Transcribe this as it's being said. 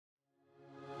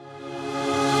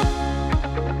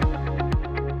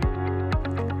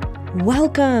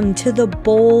Welcome to the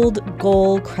Bold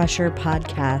Goal Crusher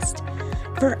podcast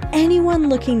for anyone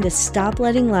looking to stop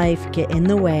letting life get in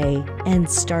the way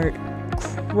and start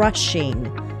crushing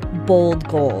bold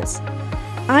goals.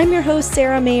 I'm your host,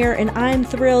 Sarah Mayer, and I'm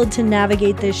thrilled to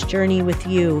navigate this journey with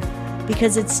you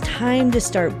because it's time to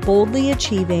start boldly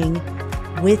achieving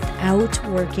without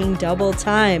working double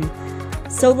time.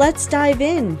 So let's dive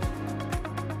in.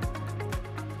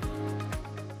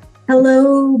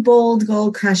 Hello, Bold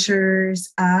Goal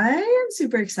Crushers. I am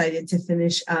super excited to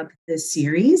finish up this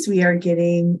series. We are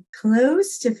getting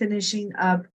close to finishing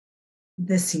up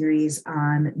the series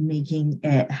on making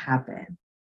it happen.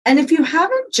 And if you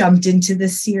haven't jumped into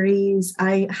this series,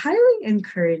 I highly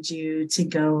encourage you to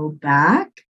go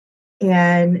back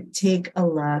and take a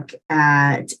look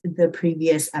at the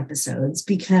previous episodes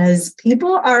because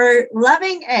people are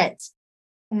loving it.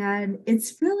 And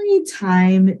it's really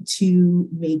time to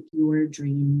make your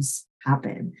dreams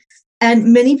happen.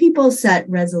 And many people set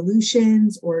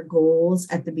resolutions or goals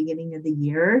at the beginning of the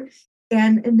year.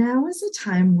 And now is a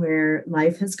time where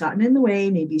life has gotten in the way.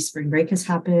 Maybe spring break has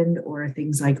happened or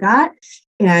things like that.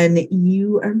 And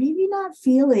you are maybe not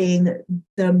feeling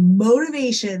the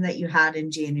motivation that you had in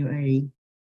January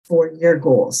for your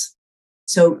goals.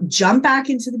 So jump back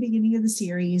into the beginning of the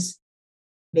series,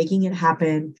 making it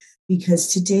happen, because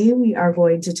today we are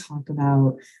going to talk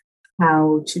about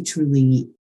how to truly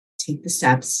take the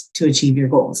steps to achieve your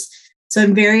goals. So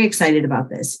I'm very excited about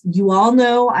this. You all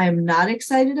know I am not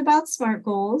excited about SMART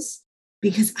goals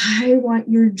because I want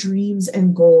your dreams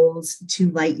and goals to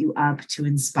light you up, to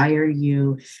inspire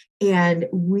you. And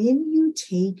when you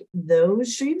take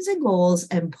those dreams and goals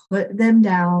and put them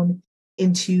down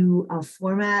into a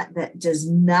format that does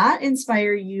not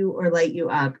inspire you or light you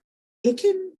up, it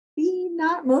can be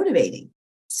not motivating.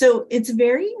 So it's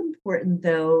very important,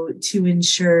 though, to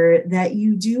ensure that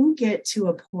you do get to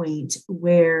a point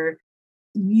where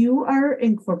you are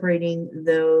incorporating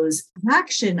those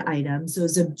action items,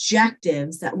 those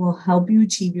objectives that will help you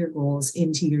achieve your goals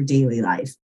into your daily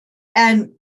life.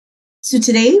 And so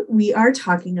today we are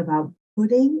talking about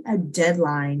putting a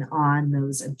deadline on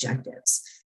those objectives.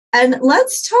 And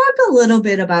let's talk a little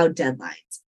bit about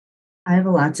deadlines. I have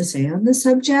a lot to say on the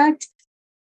subject.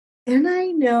 And I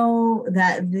know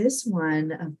that this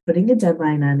one of putting a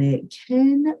deadline on it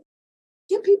can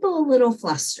get people a little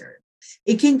flustered.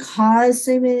 It can cause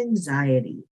some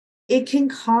anxiety. It can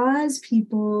cause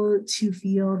people to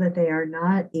feel that they are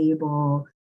not able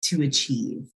to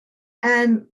achieve.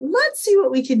 And let's see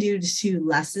what we can do to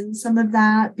lessen some of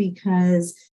that,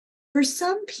 because for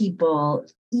some people,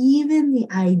 even the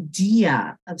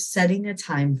idea of setting a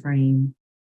time frame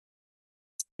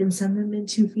can send them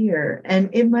into fear, and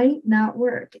it might not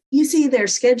work. You see, their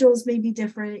schedules may be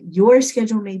different. Your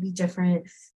schedule may be different.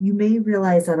 You may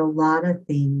realize that a lot of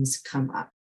things come up.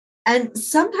 And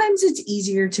sometimes it's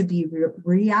easier to be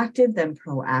reactive than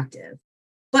proactive.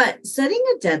 But setting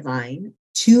a deadline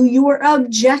to your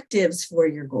objectives for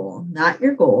your goal, not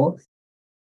your goal,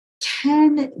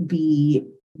 can be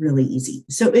really easy.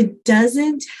 So it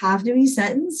doesn't have to be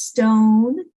set in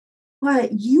stone.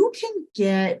 But you can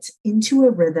get into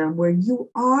a rhythm where you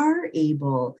are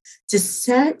able to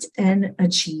set and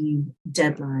achieve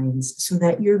deadlines so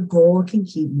that your goal can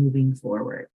keep moving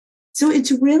forward. So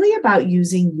it's really about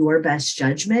using your best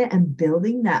judgment and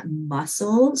building that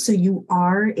muscle so you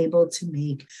are able to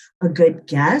make a good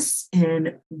guess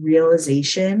and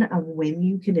realization of when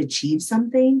you can achieve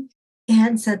something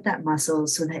and set that muscle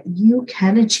so that you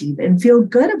can achieve and feel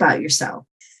good about yourself.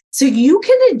 So you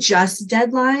can adjust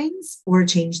deadlines or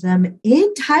change them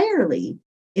entirely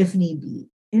if need be.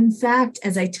 In fact,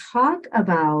 as I talk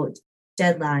about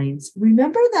deadlines,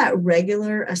 remember that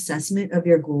regular assessment of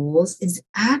your goals is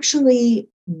actually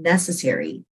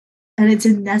necessary. And it's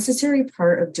a necessary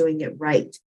part of doing it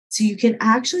right. So you can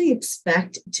actually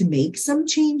expect to make some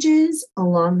changes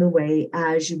along the way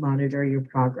as you monitor your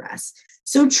progress.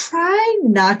 So try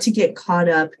not to get caught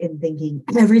up in thinking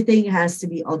everything has to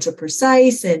be ultra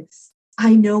precise. And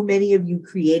I know many of you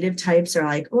creative types are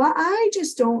like, well, I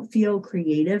just don't feel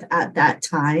creative at that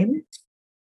time.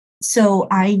 So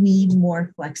I need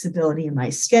more flexibility in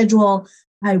my schedule.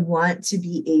 I want to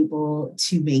be able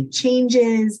to make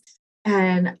changes,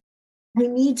 and I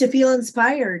need to feel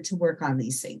inspired to work on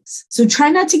these things. So try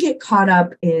not to get caught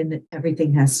up in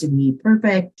everything has to be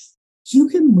perfect. You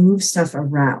can move stuff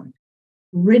around.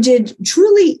 Rigid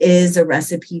truly is a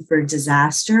recipe for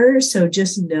disaster. So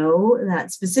just know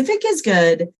that specific is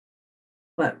good,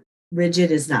 but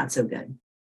rigid is not so good.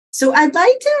 So I'd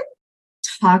like to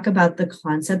talk about the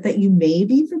concept that you may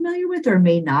be familiar with or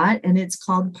may not, and it's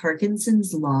called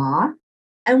Parkinson's Law.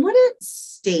 And what it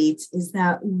states is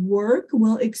that work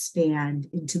will expand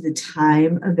into the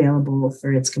time available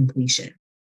for its completion.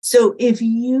 So if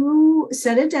you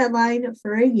set a deadline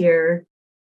for a year,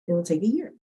 it will take a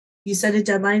year. You set a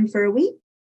deadline for a week,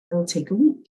 it'll take a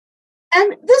week.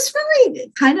 And this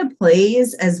really kind of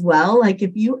plays as well. Like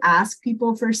if you ask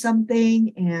people for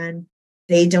something and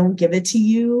they don't give it to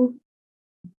you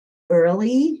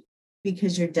early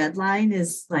because your deadline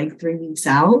is like 3 weeks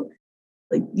out,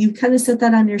 like you kind of set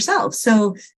that on yourself.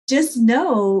 So just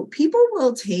know people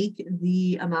will take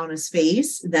the amount of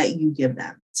space that you give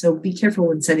them. So be careful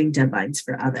when setting deadlines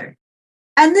for others.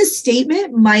 And this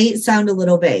statement might sound a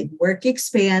little vague. Work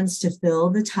expands to fill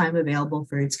the time available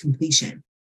for its completion.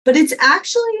 But it's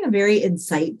actually a very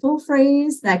insightful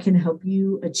phrase that can help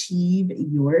you achieve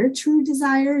your true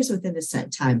desires within a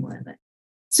set time limit.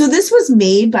 So this was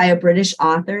made by a British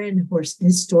author and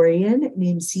historian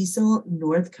named Cecil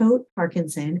Northcote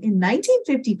Parkinson in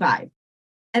 1955.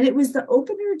 And it was the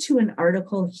opener to an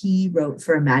article he wrote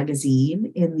for a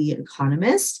magazine in The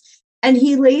Economist. And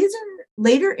he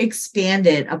later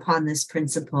expanded upon this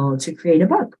principle to create a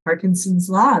book, Parkinson's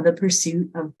Law, The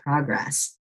Pursuit of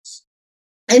Progress.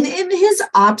 And in his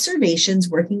observations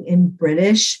working in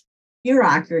British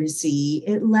bureaucracy,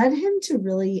 it led him to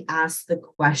really ask the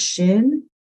question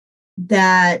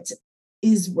that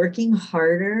is working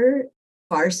harder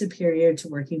far superior to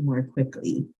working more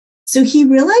quickly. So he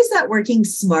realized that working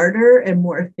smarter and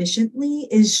more efficiently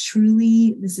is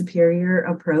truly the superior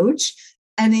approach.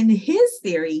 And in his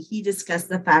theory, he discussed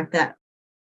the fact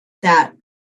that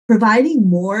providing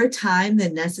more time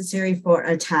than necessary for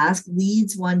a task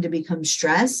leads one to become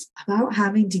stressed about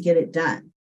having to get it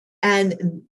done.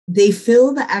 And they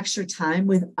fill the extra time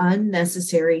with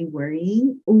unnecessary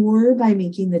worrying or by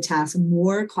making the task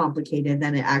more complicated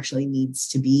than it actually needs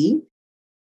to be.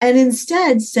 And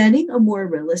instead, setting a more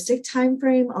realistic time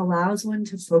frame allows one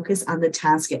to focus on the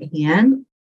task at hand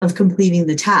of completing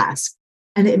the task,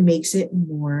 and it makes it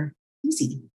more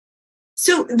easy.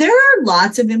 So there are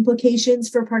lots of implications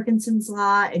for Parkinson's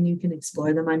Law, and you can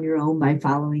explore them on your own by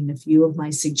following a few of my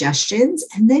suggestions.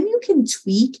 And then you can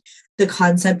tweak the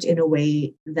concept in a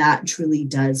way that truly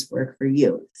does work for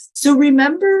you. So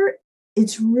remember,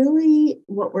 it's really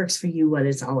what works for you, what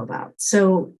it's all about.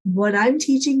 So what I'm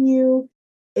teaching you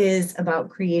is about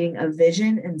creating a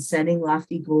vision and setting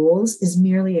lofty goals is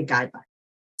merely a guideline.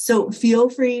 So feel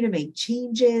free to make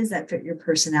changes that fit your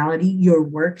personality, your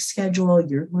work schedule,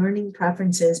 your learning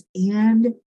preferences,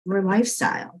 and your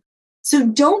lifestyle. So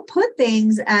don't put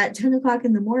things at 10 o'clock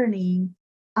in the morning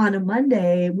on a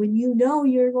Monday when you know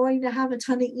you're going to have a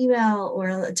ton of email or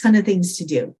a ton of things to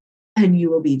do, and you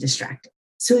will be distracted.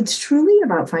 So it's truly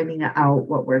about finding out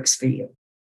what works for you.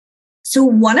 So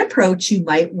one approach you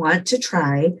might want to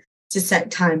try to set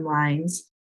timelines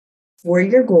for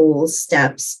your goals,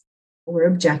 steps, or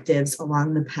objectives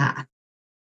along the path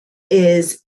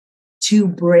is to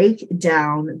break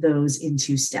down those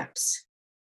into steps.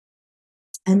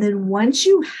 And then once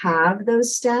you have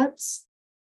those steps,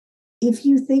 if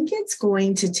you think it's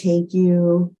going to take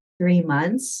you 3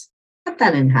 months, cut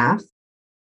that in half.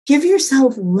 Give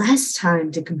yourself less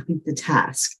time to complete the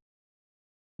task.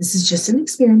 This is just an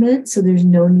experiment, so there's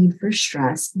no need for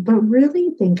stress, but really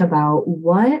think about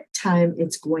what time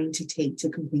it's going to take to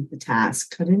complete the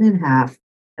task, cut it in half,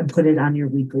 and put it on your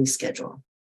weekly schedule.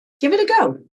 Give it a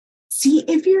go. See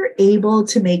if you're able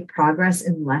to make progress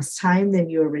in less time than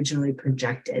you originally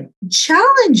projected.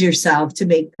 Challenge yourself to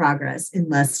make progress in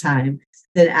less time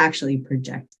than actually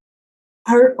projected.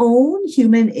 Our own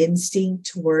human instinct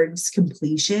towards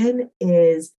completion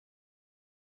is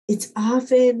it's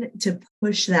often to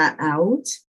push that out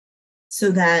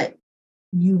so that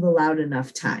you've allowed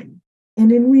enough time. And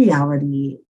in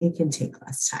reality, it can take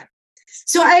less time.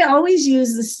 So I always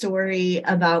use the story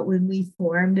about when we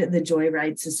formed the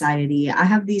Joyride Society. I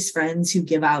have these friends who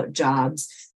give out jobs,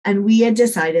 and we had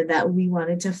decided that we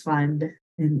wanted to fund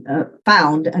and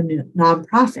found a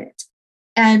nonprofit.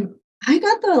 And I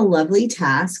got the lovely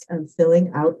task of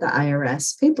filling out the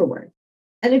IRS paperwork.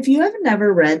 And if you have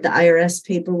never read the IRS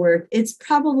paperwork, it's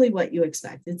probably what you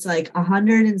expect. It's like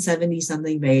 170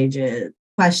 something pages,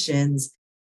 questions,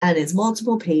 and it's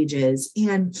multiple pages.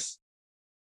 And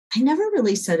I never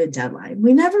really set a deadline.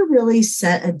 We never really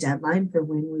set a deadline for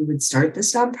when we would start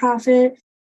this nonprofit.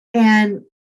 And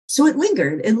so it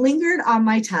lingered. It lingered on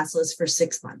my task list for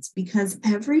 6 months because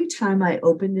every time I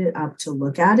opened it up to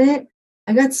look at it,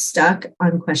 I got stuck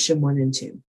on question 1 and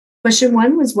 2. Question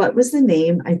 1 was, what was the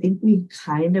name? I think we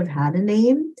kind of had a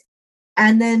name.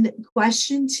 And then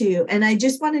question 2, and I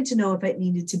just wanted to know if it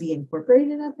needed to be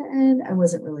incorporated at the end. I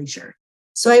wasn't really sure.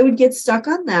 So I would get stuck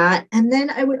on that. And then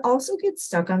I would also get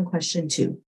stuck on question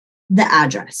 2, the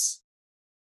address.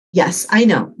 Yes, I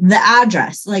know, the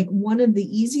address, like one of the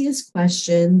easiest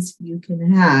questions you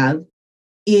can have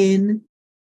in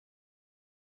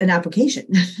an application.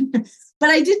 But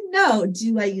I didn't know,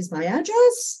 do I use my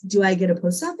address? Do I get a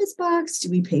post office box? Do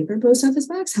we pay for post office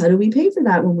box? How do we pay for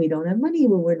that when we don't have money,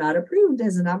 when we're not approved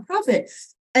as a nonprofit?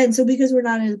 And so because we're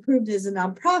not approved as a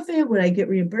nonprofit, would I get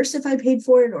reimbursed if I paid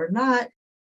for it or not?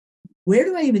 Where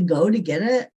do I even go to get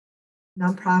a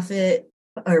nonprofit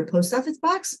or post office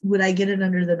box? Would I get it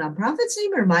under the nonprofit's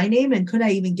name or my name? And could I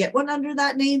even get one under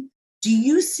that name? Do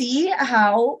you see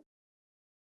how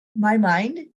my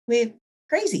mind went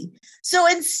crazy? So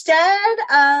instead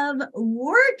of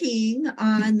working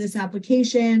on this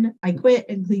application, I quit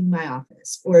and cleaned my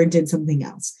office or did something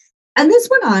else. And this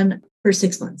went on for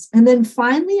 6 months. And then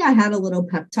finally, I had a little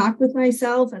pep talk with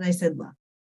myself. And I said, look,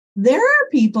 there are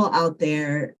people out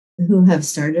there who have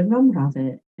started a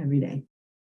nonprofit every day.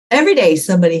 Every day,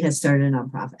 somebody has started a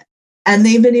nonprofit and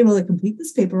they've been able to complete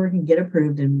this paperwork and get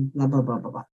approved and blah, blah, blah,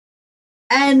 blah, blah.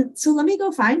 And so let me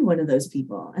go find one of those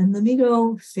people and let me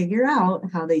go figure out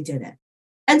how they did it.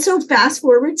 And so fast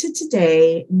forward to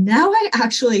today, now I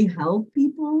actually help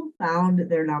people found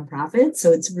their nonprofit.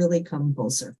 So it's really come full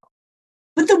circle.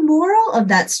 But the moral of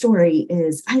that story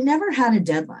is I never had a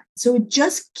deadline. So it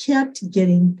just kept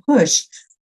getting pushed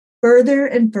further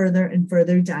and further and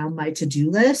further down my to-do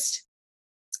list.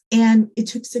 And it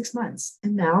took 6 months.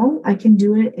 And now I can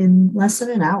do it in less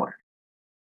than an hour.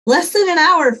 Less than an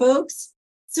hour, folks.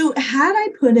 So had I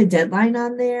put a deadline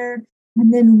on there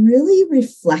and then really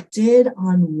reflected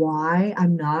on why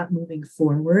I'm not moving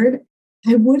forward,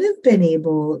 I would have been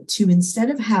able to, instead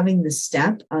of having the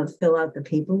step of fill out the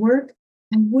paperwork,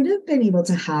 I would have been able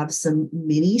to have some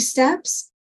mini steps,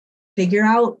 figure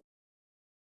out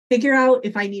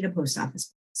if I need a post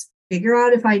office box, figure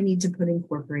out if I need to put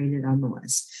incorporated on the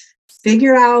list,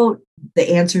 figure out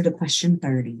the answer to question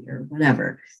 30 or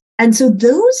whatever. And so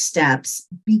those steps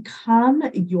become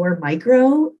your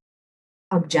micro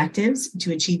objectives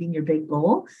to achieving your big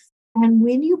goal. And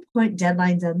when you put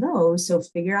deadlines on those, so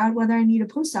figure out whether I need a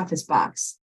post office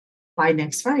box by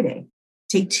next Friday,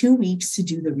 take 2 weeks to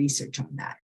do the research on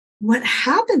that. What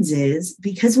happens is,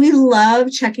 because we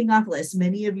love checking off lists,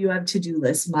 many of you have to-do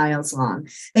lists miles long,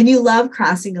 and you love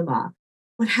crossing them off.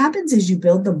 What happens is you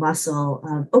build the muscle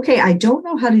of, okay, I don't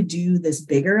know how to do this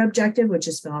bigger objective, which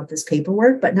is fill out this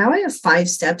paperwork, but now I have 5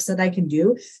 steps that I can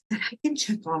do that I can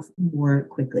check off more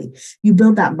quickly. You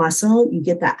build that muscle, you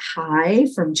get that high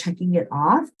from checking it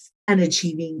off and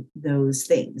achieving those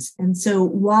things. And so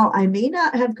while I may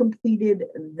not have completed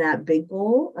that big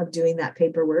goal of doing that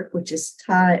paperwork, which is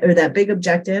tied, or that big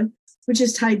objective, which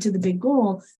is tied to the big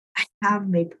goal, I have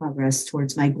made progress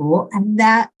towards my goal. And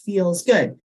that feels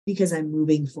good because I'm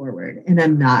moving forward and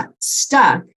I'm not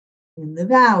stuck in the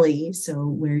valley. So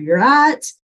where you're at,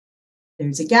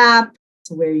 there's a gap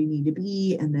to where you need to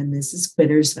be. And then this is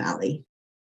Quitter's Valley.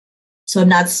 So I'm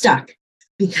not stuck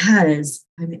because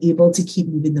I'm able to keep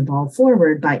moving the ball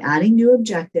forward by adding new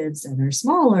objectives that are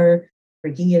smaller,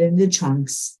 breaking it into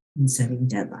chunks, and setting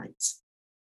deadlines.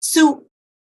 So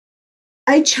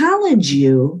I challenge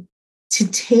you to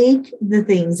take the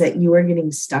things that you are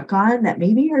getting stuck on that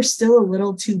maybe are still a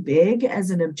little too big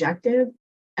as an objective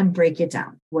and break it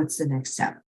down. What's the next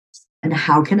step? And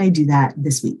how can I do that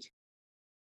this week?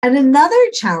 And another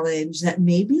challenge that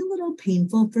may be a little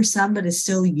painful for some, but is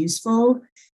still useful,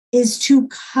 is to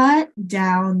cut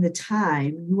down the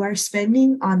time you are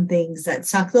spending on things that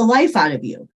suck the life out of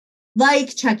you,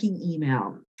 like checking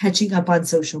email, catching up on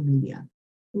social media.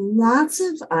 Lots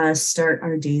of us start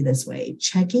our day this way,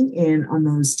 checking in on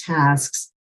those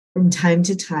tasks from time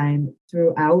to time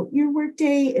throughout your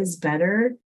workday is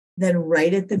better than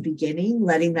right at the beginning,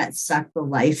 letting that suck the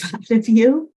life out of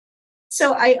you.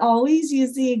 So I always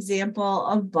use the example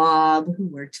of Bob, who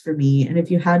worked for me. And if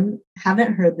you haven't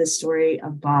heard the story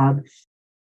of Bob,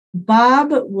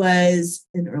 Bob was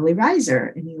an early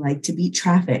riser and he liked to beat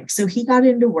traffic. So he got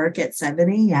into work at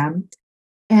 7 a.m.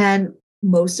 and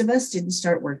most of us didn't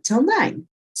start work till 9.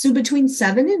 So between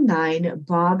 7 and 9,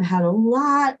 Bob had a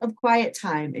lot of quiet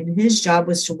time and his job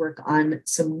was to work on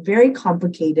some very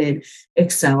complicated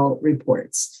Excel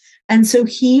reports. And so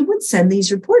he would send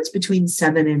these reports between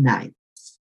 7 and 9.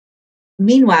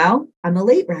 Meanwhile, I'm a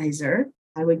late riser.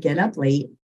 I would get up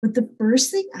late, but the first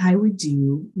thing I would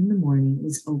do in the morning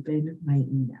was open my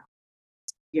email.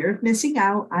 Fear of missing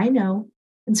out, I know.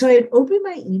 And so I'd open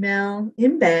my email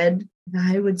in bed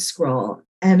and I would scroll.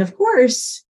 And of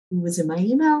course, who was in my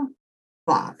email?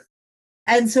 Bob.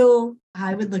 And so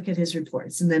I would look at his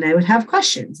reports and then I would have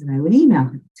questions and I would email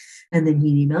him. And then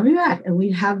he'd email me back. And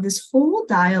we'd have this whole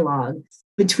dialogue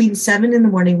between 7 in the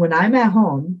morning when I'm at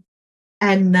home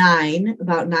and 9,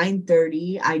 about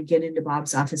 9:30, I'd get into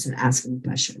Bob's office and ask him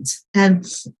questions. And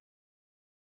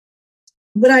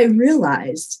what I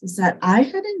realized is that I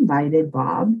had invited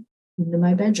Bob into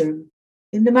my bedroom,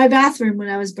 into my bathroom when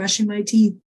I was brushing my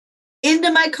teeth,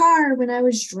 into my car when I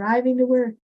was driving to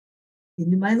work,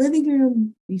 into my living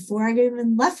room before I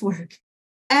even left work,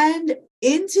 and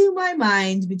into my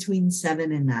mind between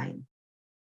 7 and 9.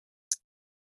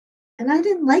 And I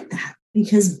didn't like that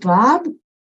because Bob's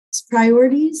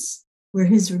priorities were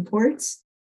his reports,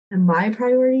 and my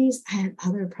priorities, I had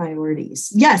other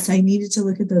priorities. Yes, I needed to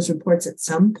look at those reports at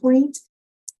some point,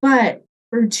 but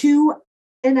for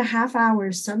 2.5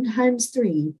 hours, sometimes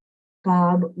 3,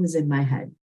 Bob was in my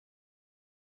head.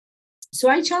 So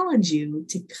I challenge you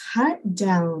to cut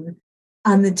down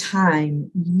on the time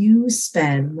you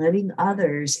spend letting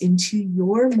others into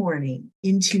your morning,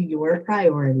 into your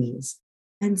priorities,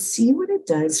 and see what it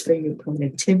does for your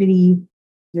productivity,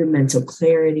 your mental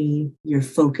clarity, your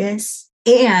focus,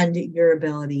 and your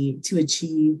ability to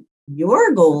achieve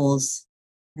your goals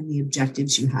and the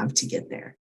objectives you have to get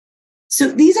there. So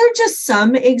these are just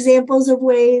some examples of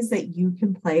ways that you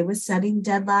can play with setting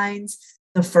deadlines.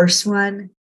 The first one,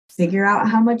 figure out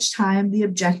how much time the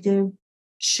objective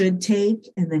should take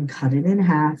and then cut it in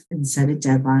half and set a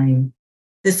deadline.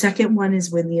 The second one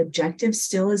is when the objective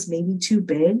still is maybe too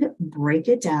big, break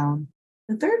it down.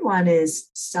 The third one is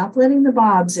stop letting the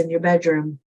Bobs in your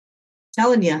bedroom.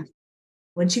 Telling you,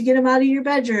 once you get them out of your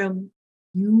bedroom,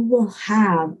 you will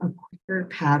have a quicker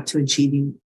path to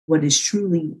achieving what is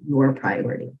truly your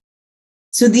priority.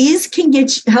 So these can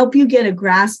help you get a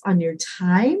grasp on your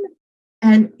time.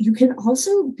 And you can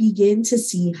also begin to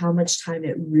see how much time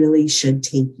it really should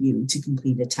take you to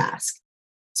complete a task.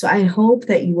 So I hope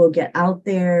that you will get out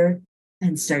there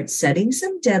and start setting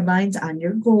some deadlines on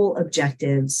your goal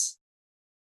objectives,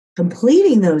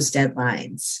 completing those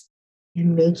deadlines,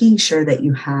 and making sure that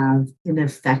you have an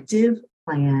effective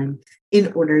plan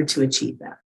in order to achieve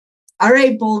them. All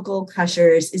right, bold goal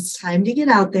crushers, it's time to get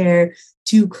out there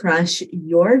to crush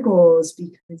your goals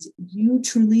because you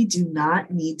truly do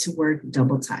not need to work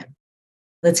double time.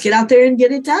 Let's get out there and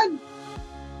get it done.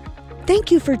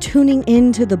 Thank you for tuning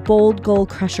in to the Bold Goal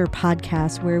Crusher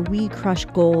podcast, where we crush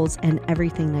goals and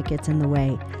everything that gets in the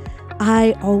way.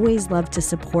 I always love to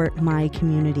support my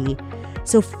community,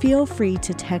 so feel free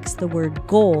to text the word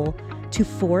GOAL to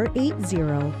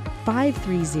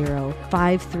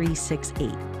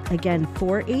 480-530-5368. Again,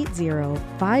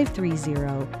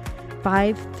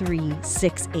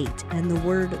 480-530-5368 and the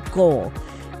word GOAL.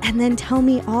 And then tell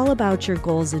me all about your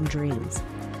goals and dreams.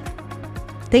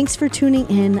 Thanks for tuning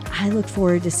in. I look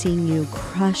forward to seeing you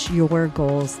crush your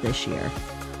goals this year.